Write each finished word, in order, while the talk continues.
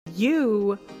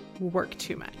You work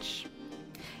too much,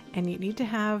 and you need to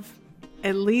have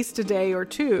at least a day or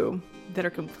two that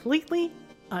are completely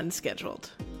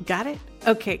unscheduled. Got it?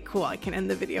 Okay, cool. I can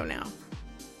end the video now.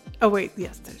 Oh wait,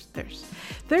 yes,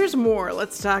 there's more.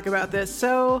 Let's talk about this.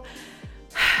 So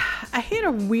I hit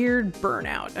a weird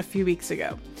burnout a few weeks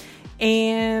ago,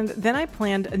 and then I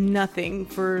planned nothing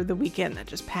for the weekend that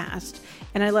just passed,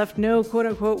 and I left no quote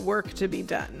unquote work to be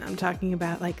done. I'm talking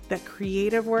about like the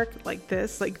creative work like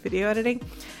this, like video editing.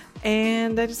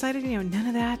 And I decided, none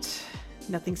of that,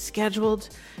 nothing scheduled.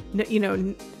 No,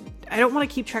 I don't want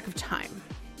to keep track of time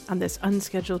on this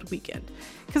unscheduled weekend,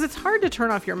 because it's hard to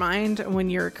turn off your mind when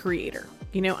you're a creator.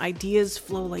 Ideas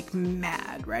flow like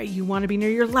mad, right? You want to be near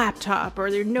your laptop or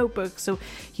your notebook. So,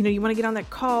 you want to get on that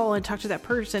call and talk to that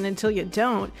person until you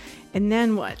don't. And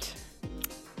then what?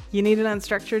 You need an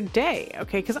unstructured day,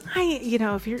 okay? Because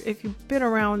if you've been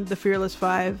around the Fearless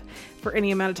 5 for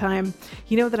any amount of time,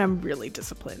 you know that I'm really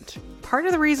disciplined. Part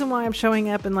of the reason why I'm showing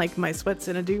up in like my sweats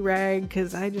and a do-rag,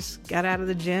 because I just got out of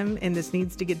the gym and this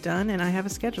needs to get done and I have a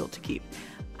schedule to keep.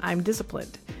 I'm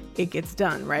disciplined. It gets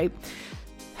done, right?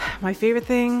 My favorite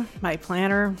thing, my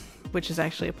planner, which is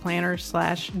actually a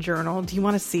planner/journal. Do you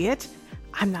want to see it?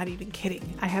 I'm not even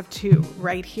kidding. I have two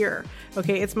right here.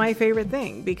 Okay, it's my favorite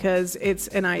thing because it's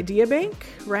an idea bank,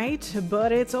 right?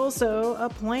 But it's also a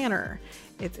planner.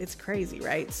 It's crazy,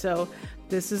 right? So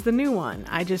this is the new one.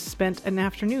 I just spent an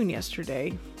afternoon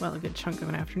yesterday, well, a good chunk of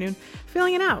an afternoon,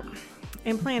 filling it out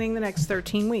and planning the next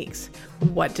 13 weeks.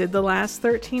 What did the last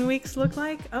 13 weeks look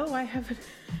like? Oh, I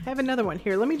have another one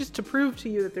here. Let me just to prove to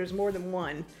you that there's more than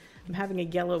one. I'm having a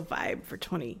yellow vibe for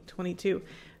 2022.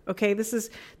 Okay, this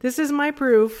is my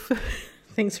proof.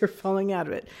 Things are falling out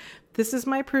of it. This is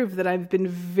my proof that I've been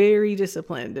very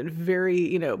disciplined and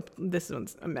very, this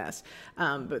one's a mess.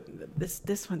 But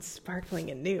this one's sparkling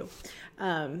and new.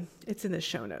 It's in the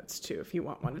show notes too, if you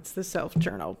want one. It's the Self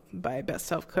Journal by Best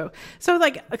Self Co. So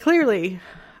clearly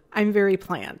I'm very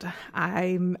planned.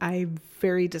 I'm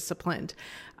very disciplined.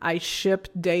 I ship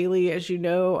daily, as you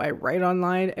know. I write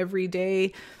online every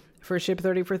day. For Ship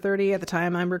 30 for 30, at the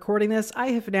time I'm recording this, I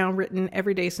have now written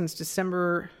every day since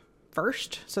December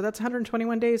 1st. So that's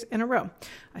 121 days in a row.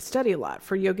 I study a lot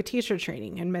for yoga teacher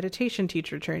training and meditation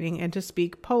teacher training and to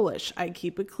speak Polish. I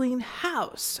keep a clean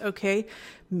house. Okay.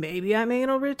 Maybe I'm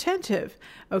anal retentive.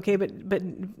 Okay. But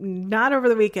not over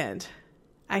the weekend.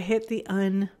 I hit the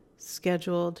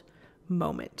unscheduled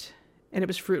moment. And it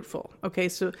was fruitful. Okay,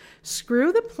 so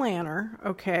screw the planner.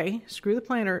 Okay, screw the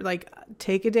planner. Like,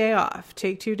 take a day off.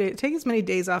 Take 2 days. Take as many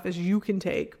days off as you can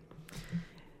take,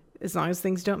 as long as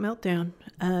things don't melt down.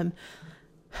 You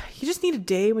just need a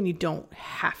day when you don't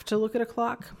have to look at a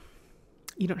clock.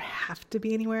 You don't have to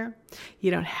be anywhere.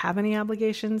 You don't have any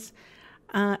obligations,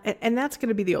 and that's going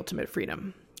to be the ultimate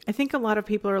freedom. I think a lot of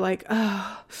people are like,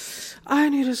 "Oh, I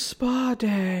need a spa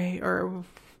day," or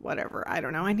whatever. I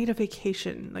don't know. I need a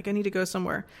vacation. I need to go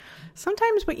somewhere.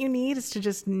 Sometimes what you need is to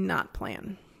just not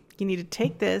plan. You need to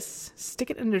take this, stick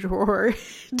it in a drawer.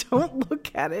 Don't look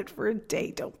at it for a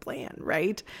day. Don't plan,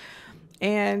 right?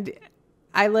 And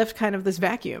I left kind of this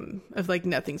vacuum of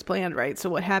nothing's planned, right? So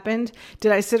what happened?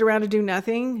 Did I sit around and do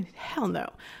nothing? Hell no.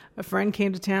 A friend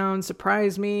came to town,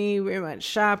 surprised me. We went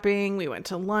shopping. We went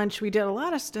to lunch. We did a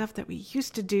lot of stuff that we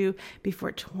used to do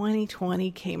before 2020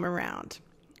 came around.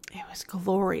 It was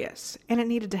glorious and it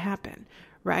needed to happen,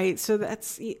 right? So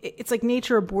it's like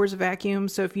nature abhors a vacuum.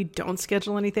 So if you don't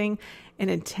schedule anything and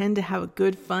intend to have a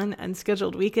good, fun,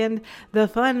 unscheduled weekend, the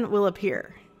fun will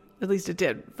appear. At least it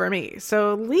did for me.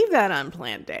 So leave that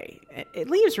unplanned day.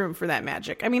 It leaves room for that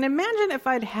magic. I mean, imagine if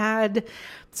I'd had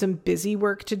some busy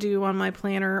work to do on my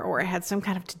planner, or I had some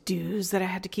kind of to-dos that I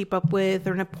had to keep up with,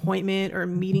 or an appointment or a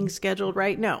meeting scheduled,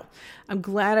 right? No, I'm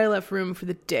glad I left room for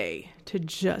the day to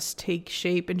just take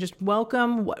shape and just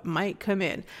welcome what might come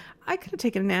in. I could have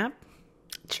taken a nap.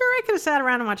 Sure, I could have sat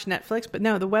around and watched Netflix, but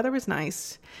no, the weather was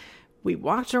nice. We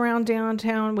walked around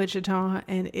downtown Wichita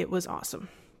and it was awesome.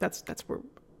 That's where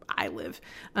I live,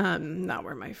 not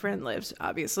where my friend lives,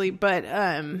 obviously, but,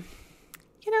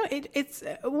 it's,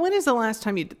 when is the last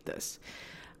time you did this?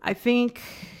 I think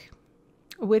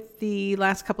with the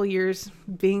last couple of years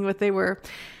being what they were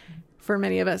for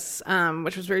many of us,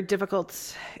 which was very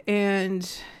difficult. And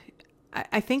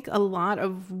I think a lot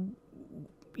of,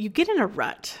 you get in a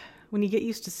rut when you get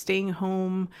used to staying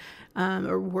home,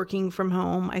 or working from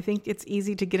home. I think it's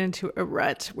easy to get into a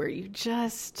rut where you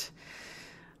just,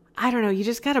 I don't know,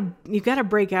 you gotta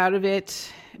break out of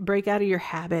it, break out of your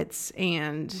habits.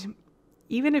 And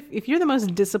even if you're the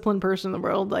most disciplined person in the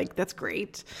world, that's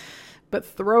great. but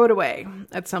throw it away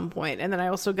at some point. And then I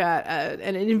also got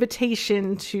an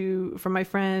invitation from my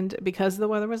friend, because the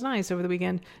weather was nice over the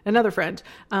weekend. Another friend,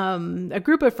 a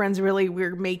group of friends, really,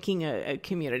 we're making a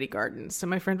community garden. So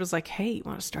my friend was like, hey, you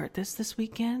want to start this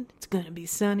weekend? It's going to be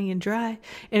sunny and dry.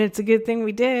 And it's a good thing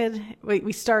we did.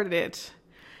 We started it.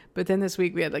 But then this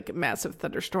week we had like a massive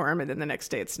thunderstorm, and then the next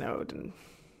day it snowed, and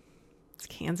it's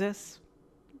Kansas.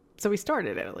 So we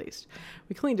started it, at least.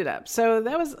 We cleaned it up. So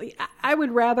I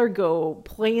would rather go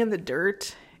play in the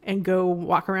dirt and go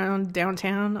walk around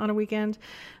downtown on a weekend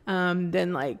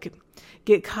than like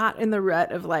get caught in the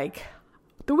rut of like,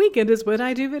 the weekend is when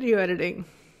I do video editing.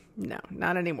 No,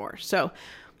 not anymore. So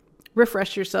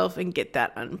refresh yourself and get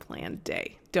that unplanned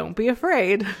day. Don't be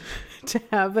afraid to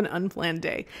have an unplanned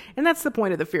day. And that's the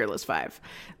point of the Fearless 5.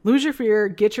 Lose your fear,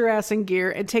 get your ass in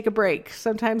gear, and take a break.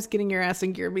 Sometimes getting your ass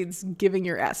in gear means giving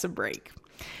your ass a break.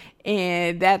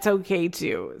 And that's okay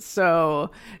too.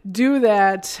 So do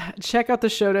that. Check out the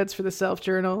show notes for the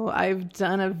self-journal. I've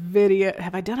done a video.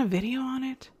 Have I done a video on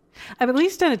it? I've at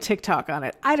least done a TikTok on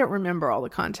it. I don't remember all the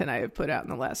content I have put out in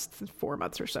the last 4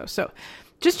 months or so. So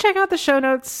just check out the show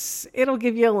notes. It'll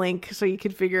give you a link so you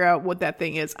can figure out what that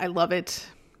thing is. I love it.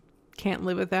 Can't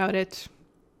live without it.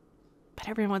 But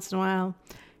every once in a while,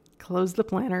 close the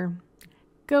planner.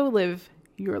 Go live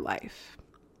your life.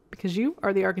 Because you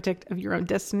are the architect of your own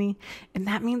destiny. And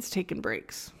that means taking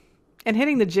breaks. And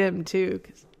hitting the gym too.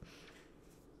 Because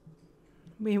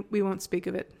we won't speak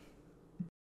of it.